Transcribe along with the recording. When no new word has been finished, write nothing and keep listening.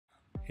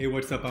Hey,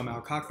 what's up? I'm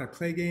Al Cox. I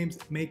play games,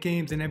 make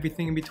games, and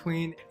everything in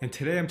between. And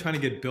today I'm trying to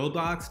get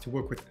Buildbox to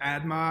work with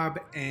AdMob,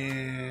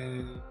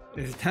 and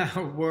it's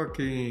not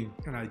working,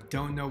 and I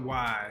don't know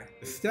why.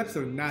 The steps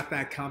are not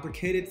that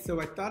complicated,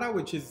 so I thought I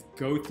would just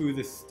go through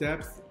the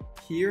steps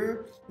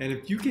here. And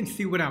if you can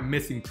see what I'm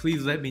missing,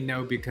 please let me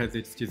know because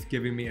it's just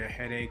giving me a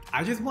headache.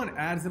 I just want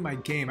ads in my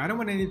game. I don't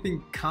want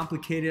anything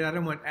complicated. I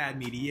don't want ad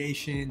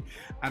mediation.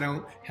 I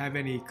don't have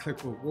any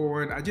click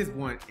reward. I just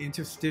want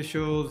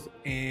interstitials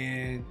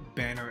and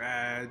banner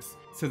ads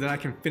so that I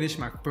can finish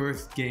my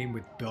first game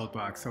with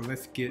Buildbox. So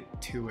let's get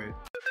to it.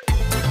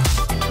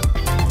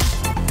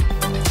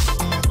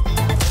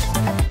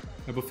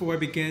 Now before I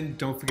begin,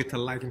 don't forget to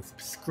like and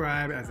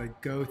subscribe as I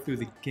go through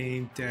the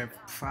game dev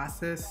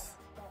process.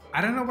 I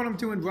don't know what I'm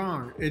doing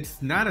wrong.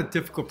 It's not a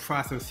difficult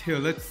process. Here,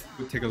 let's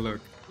take a look.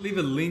 Leave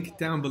a link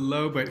down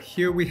below, but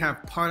here we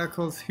have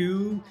Particles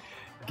who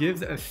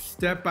gives a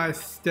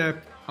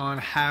step-by-step on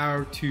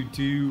how to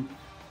do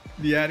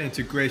the ad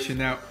integration.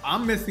 Now,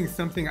 I'm missing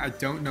something, I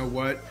don't know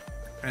what,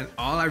 and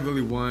all I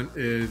really want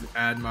is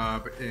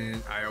AdMob in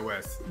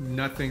iOS.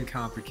 Nothing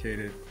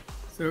complicated.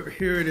 So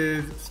here it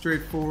is,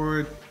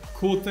 straightforward.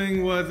 Cool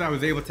thing was I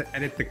was able to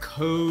edit the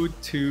code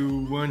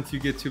to once you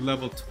get to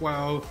level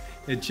 12,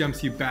 it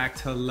jumps you back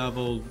to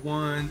level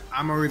 1.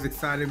 I'm always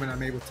excited when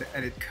I'm able to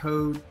edit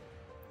code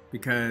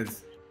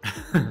because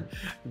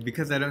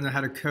I don't know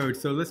how to code.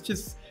 So let's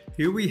just,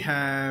 here we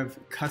have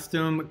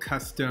custom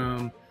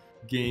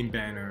game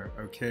banner,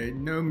 okay?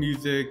 No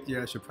music,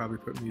 yeah, I should probably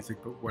put music,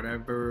 but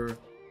whatever.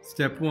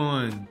 Step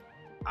 1,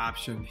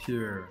 option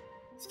here.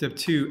 Step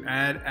 2,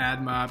 add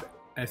AdMob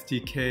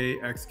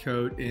SDK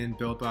Xcode in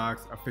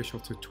Buildbox official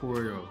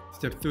tutorial.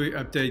 Step 3,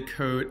 update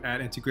code,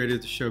 add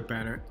integrated to show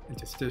banner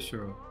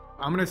interstitial.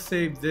 I'm gonna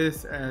save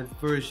this as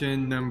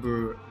version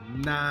number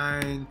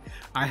 9.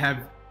 I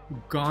have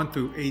gone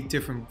through 8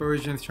 different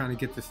versions trying to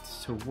get this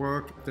to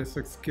work. This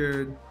looks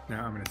good.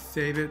 Now I'm gonna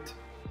save it.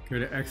 Go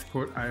to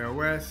export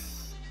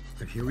iOS.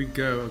 And here we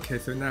go. Okay,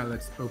 so now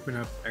let's open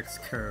up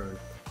Xcode.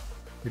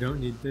 We don't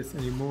need this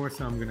anymore,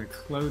 so I'm gonna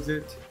close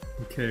it.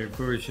 Okay,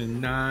 version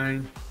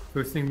 9.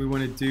 First thing we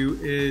want to do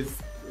is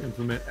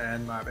implement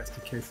AdMob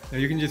SDK. Now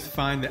you can just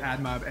find the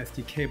AdMob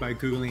SDK by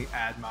googling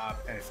AdMob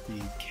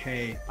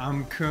SDK.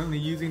 I'm currently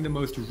using the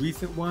most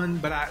recent one,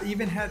 but I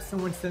even had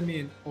someone send me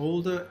an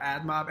older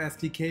AdMob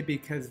SDK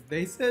because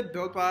they said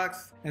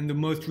Buildbox and the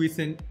most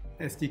recent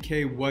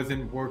SDK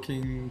wasn't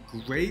working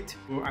great.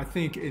 Well, I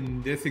think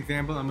in this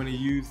example I'm going to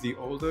use the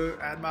older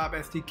AdMob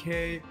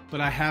SDK,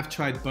 but I have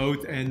tried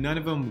both and none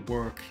of them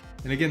work.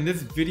 And again,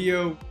 this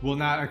video will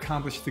not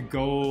accomplish the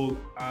goal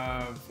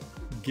of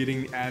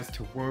getting ads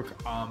to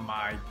work on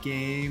my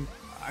game.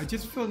 I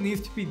just feel it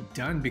needs to be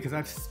done because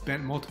I've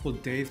spent multiple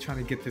days trying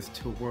to get this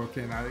to work,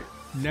 and I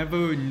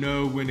never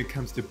know when it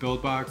comes to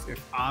Buildbox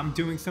if I'm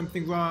doing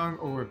something wrong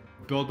or if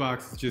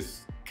Buildbox is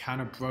just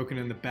kind of broken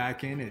in the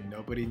back end and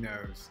nobody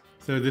knows.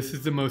 So this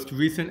is the most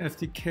recent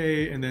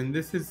SDK, and then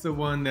this is the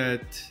one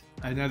that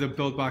another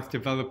Buildbox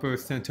developer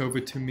sent over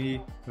to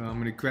me. So I'm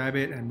gonna grab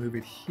it and move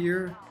it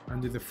here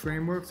under the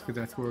frameworks because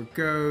that's where it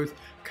goes.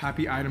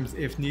 Copy items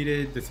if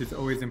needed. This is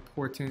always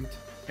important.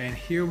 And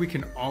here we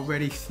can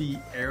already see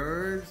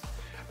errors.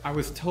 I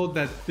was told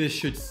that this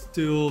should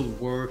still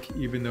work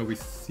even though we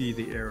see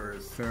the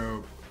errors.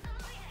 So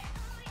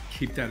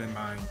keep that in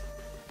mind.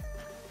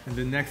 And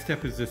the next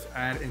step is this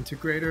add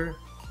integrator.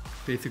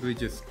 Basically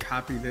just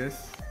copy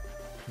this.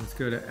 Let's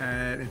go to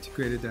add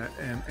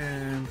integrated.mm.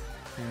 and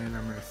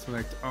I'm going to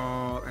select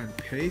all and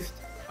paste.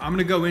 I'm going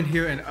to go in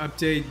here and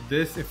update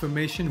this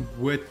information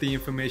with the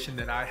information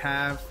that I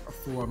have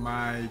for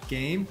my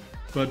game.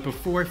 But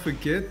before I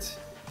forget,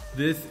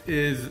 this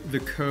is the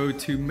code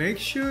to make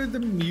sure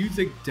the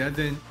music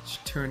doesn't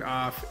turn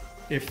off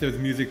if there's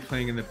music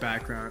playing in the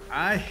background.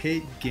 I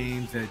hate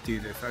games that do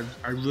this.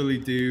 I really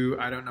do.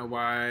 I don't know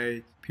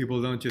why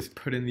people don't just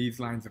put in these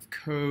lines of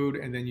code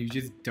and then you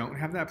just don't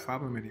have that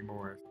problem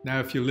anymore. Now,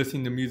 if you're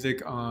listening to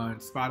music on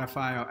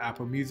Spotify or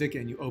Apple Music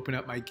and you open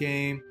up my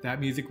game, that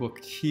music will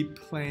keep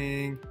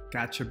playing.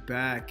 Got your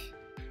back.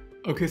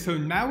 Okay, so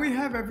now we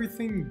have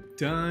everything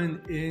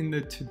done in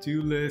the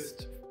to-do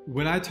list.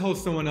 When I told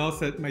someone else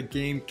that my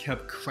game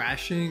kept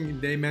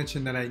crashing, they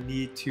mentioned that I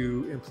need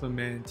to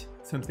implement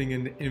something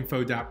in the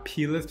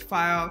info.plist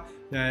file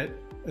that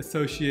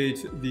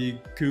associates the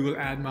Google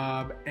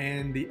AdMob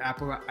and the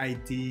Apple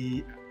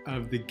ID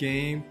of the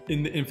game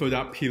in the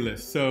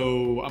info.plist.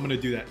 So I'm going to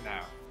do that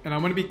now. And I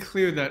want to be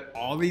clear that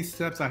all these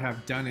steps I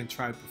have done and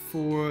tried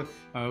before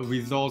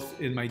results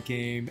in my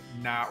game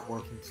not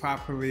working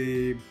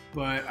properly.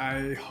 But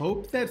I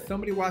hope that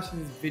somebody watching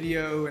this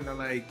video and they're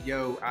like,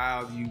 yo,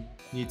 Al, you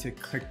need to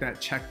click that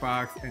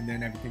checkbox and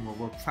then everything will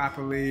work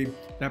properly.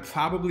 That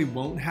probably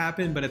won't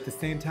happen, but at the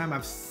same time,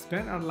 I've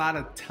spent a lot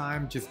of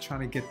time just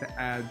trying to get the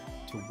ad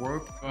to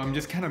work. So I'm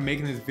just kind of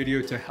making this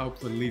video to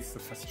help release the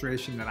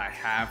frustration that I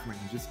have when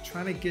you're just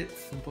trying to get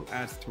simple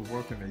ads to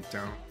work and they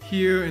don't.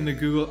 Here in the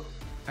Google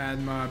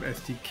AdMob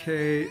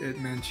SDK, it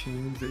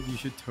mentions that you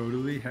should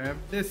totally have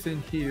this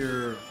in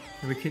here.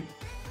 And we can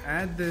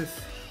add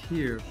this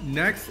here.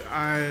 Next,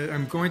 I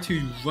am going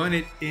to run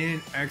it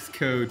in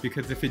Xcode,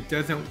 because if it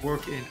doesn't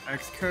work in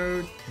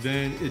Xcode,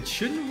 then it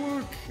shouldn't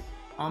work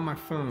on my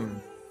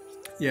phone.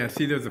 Yeah,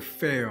 see, there's a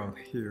fail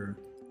here.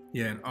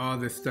 Yeah, and all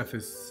this stuff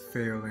is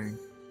failing.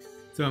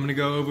 So I'm gonna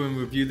go over and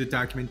review the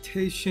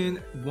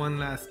documentation one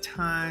last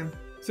time.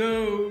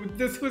 So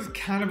this was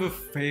kind of a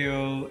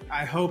fail.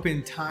 I hope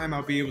in time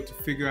I'll be able to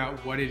figure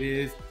out what it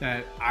is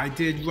that I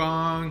did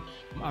wrong.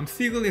 I'm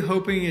secretly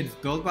hoping it's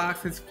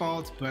Buildbox's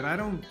fault, but I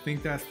don't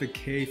think that's the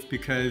case,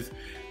 because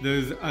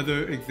there's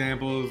other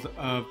examples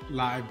of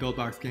live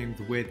Buildbox games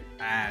with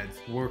ads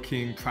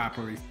working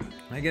properly.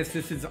 I guess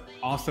this is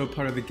also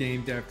part of the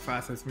game dev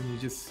process, when you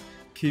just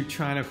keep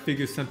trying to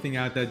figure something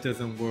out that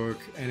doesn't work,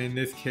 and in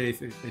this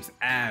case it's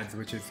ads,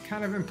 which is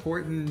kind of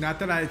important. Not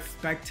that I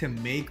expect to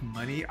make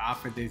money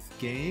off of this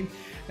game,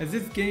 as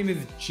this game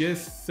is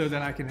just so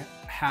that I can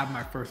have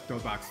my first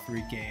Buildbox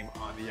 3 game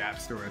on the App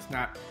Store. It's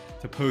not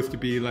supposed to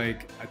be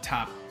like a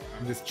top,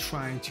 I'm just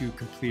trying to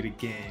complete a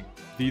game.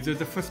 These are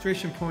the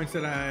frustration points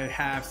that I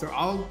have, so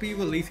I'll be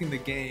releasing the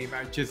game,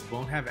 I just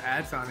won't have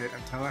ads on it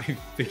until I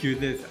figure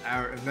this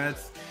out, and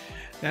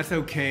that's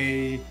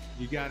okay.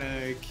 You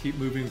gotta keep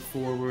moving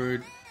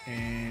forward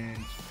and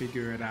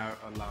figure it out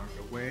along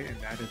the way, and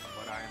that is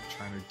what I am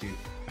trying to do.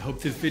 I hope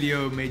this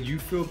video made you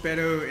feel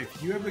better.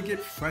 If you ever get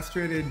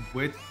frustrated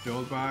with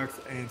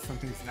Buildbox and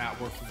something's not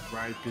working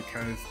right,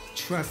 because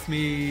trust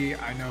me,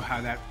 I know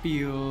how that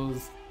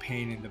feels,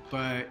 pain in the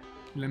butt.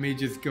 Let me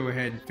just go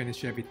ahead and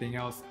finish everything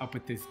else up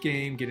with this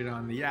game, get it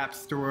on the App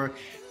Store.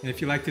 And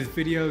if you like this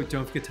video,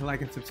 don't forget to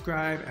like and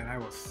subscribe, and I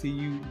will see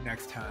you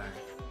next time.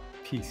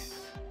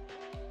 Peace.